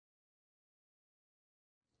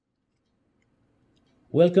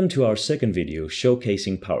Welcome to our second video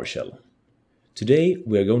showcasing PowerShell. Today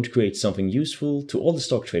we are going to create something useful to all the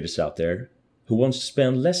stock traders out there who wants to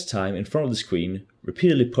spend less time in front of the screen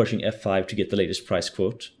repeatedly pushing F5 to get the latest price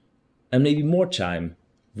quote, and maybe more time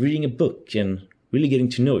reading a book and really getting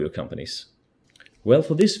to know your companies. Well,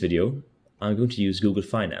 for this video I'm going to use Google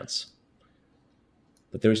Finance.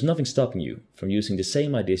 But there is nothing stopping you from using the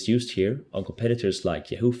same ideas used here on competitors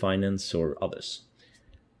like Yahoo Finance or others.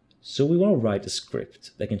 So we want to write a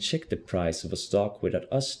script that can check the price of a stock without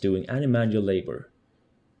us doing any manual labor.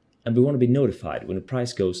 And we want to be notified when the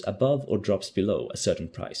price goes above or drops below a certain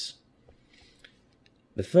price.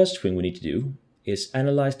 The first thing we need to do is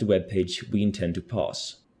analyze the web page we intend to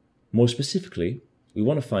parse. More specifically, we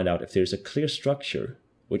want to find out if there is a clear structure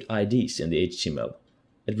with IDs in the HTML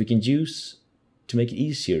that we can use to make it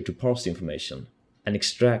easier to parse the information and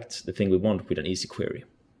extract the thing we want with an easy query.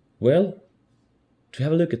 Well, to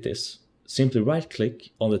have a look at this, simply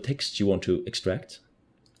right-click on the text you want to extract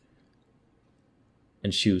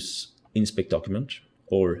and choose Inspect Document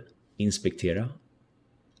or Inspektera,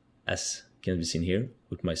 as can be seen here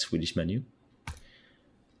with my Swedish menu.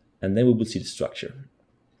 And then we will see the structure.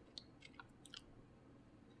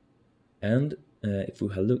 And if we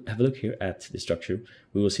have a look here at the structure,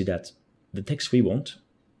 we will see that the text we want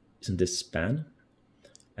is in this span,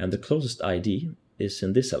 and the closest ID is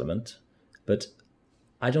in this element, but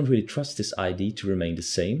I don't really trust this ID to remain the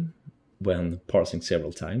same when parsing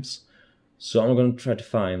several times. So I'm going to try to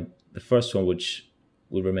find the first one which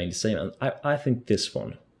will remain the same, and I think this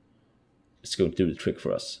one is going to do the trick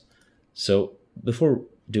for us. So before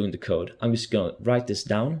doing the code, I'm just going to write this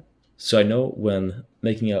down so I know when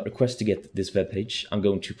making a request to get this web page, I'm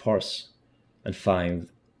going to parse and find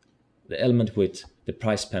the element with the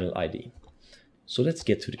price panel ID. So let's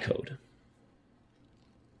get to the code.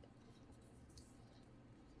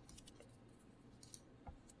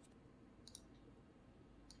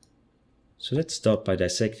 So let's start by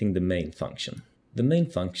dissecting the main function. The main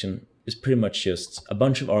function is pretty much just a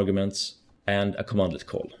bunch of arguments and a commandlet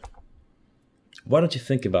call. Why don't you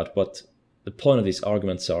think about what the point of these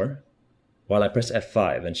arguments are while I press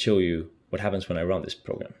F5 and show you what happens when I run this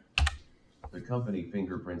program. The company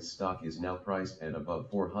Fingerprint stock is now priced at above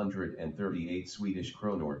 438 Swedish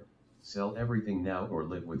kronor. Sell everything now or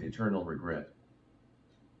live with eternal regret.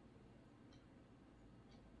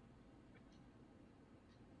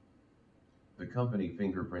 The company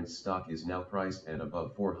Fingerprint stock is now priced at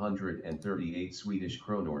above 438 Swedish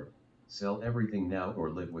kronor. Sell everything now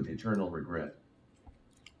or live with eternal regret.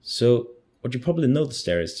 So what you probably noticed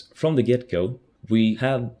there is from the get-go, we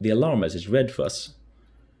have the alarm message read for us.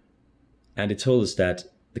 And it told us that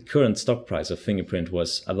the current stock price of Fingerprint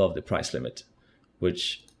was above the price limit,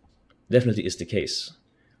 which definitely is the case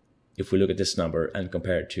if we look at this number and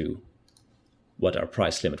compare it to what our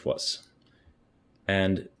price limit was.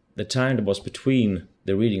 And the time that was between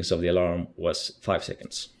the readings of the alarm was 5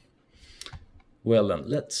 seconds. Well then,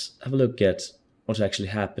 let's have a look at what's actually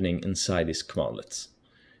happening inside these commandlets.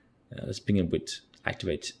 Let's begin with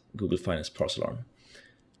activate Google Finance ParseAlarm.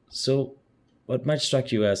 So what might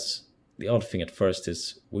strike you as the odd thing at first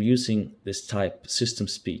is we're using this type system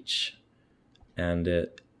speech. And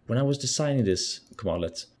when I was designing this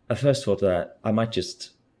commandlet, I first thought that I might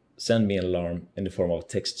just send me an alarm in the form of a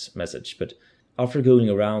text message, but after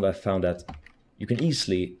googling around, I found that you can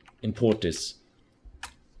easily import this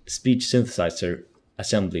speech synthesizer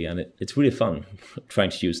assembly, and it's really fun trying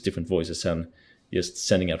to use different voices and just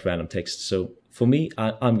sending out random text. So for me,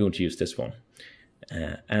 I'm going to use this one.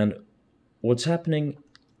 And what's happening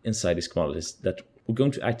inside this commandlet is that we're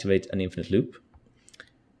going to activate an infinite loop.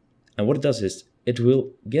 And what it does is it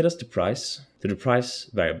will get us the price to the price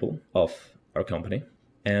variable of our company,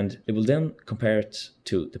 and it will then compare it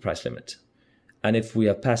to the price limit. And if we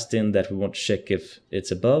have passed in that we want to check if it's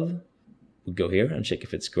above, we'll go here and check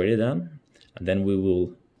if it's greater than, and then we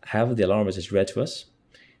will have the alarm message read to us.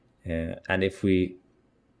 And if we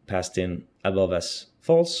passed in above as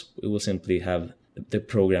false, we will simply have the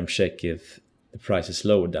program check if the price is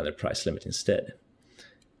lower than the price limit instead.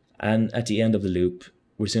 And at the end of the loop,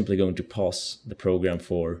 we're simply going to pause the program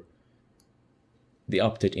for the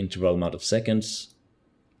update interval amount of seconds,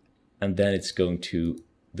 and then it's going to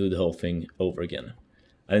do the whole thing over again.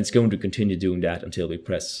 And it's going to continue doing that until we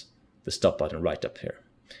press the stop button right up here.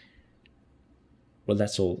 Well,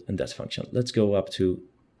 that's all in that function. Let's go up to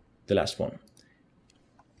the last one.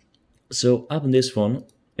 So up in this one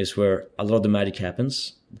is where a lot of the magic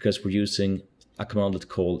happens, because we're using a commandlet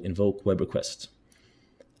called Invoke-WebRequest.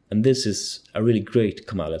 And this is a really great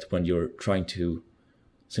commandlet when you're trying to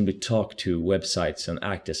simply talk to websites and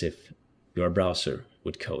act as if you're a browser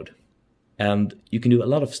with code. And you can do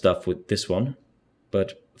a lot of stuff with this one,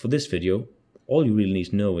 but for this video, all you really need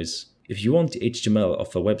to know is if you want the HTML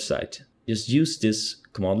of a website, just use this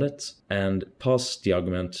commandlet and pass the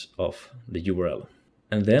argument of the URL.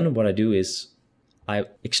 And then what I do is I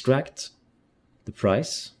extract the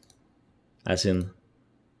price, as in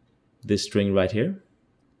this string right here,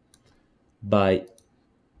 by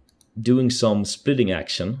doing some splitting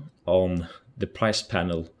action on the price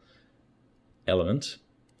panel element.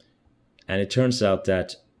 And it turns out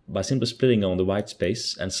that by simply splitting on the white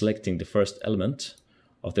space and selecting the first element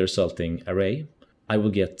of the resulting array, I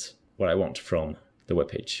will get what I want from the web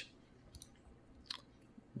page.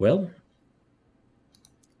 Well,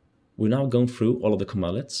 we're now going through all of the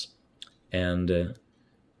commandlets, and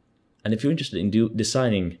if you're interested in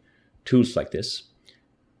designing tools like this,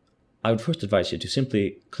 I would first advise you to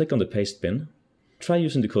simply click on the paste bin, try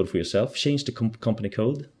using the code for yourself, change the company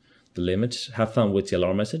code, the limit, have fun with the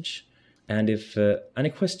alarm message, and if any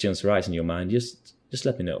questions arise in your mind, just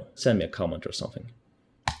let me know, send me a comment or something.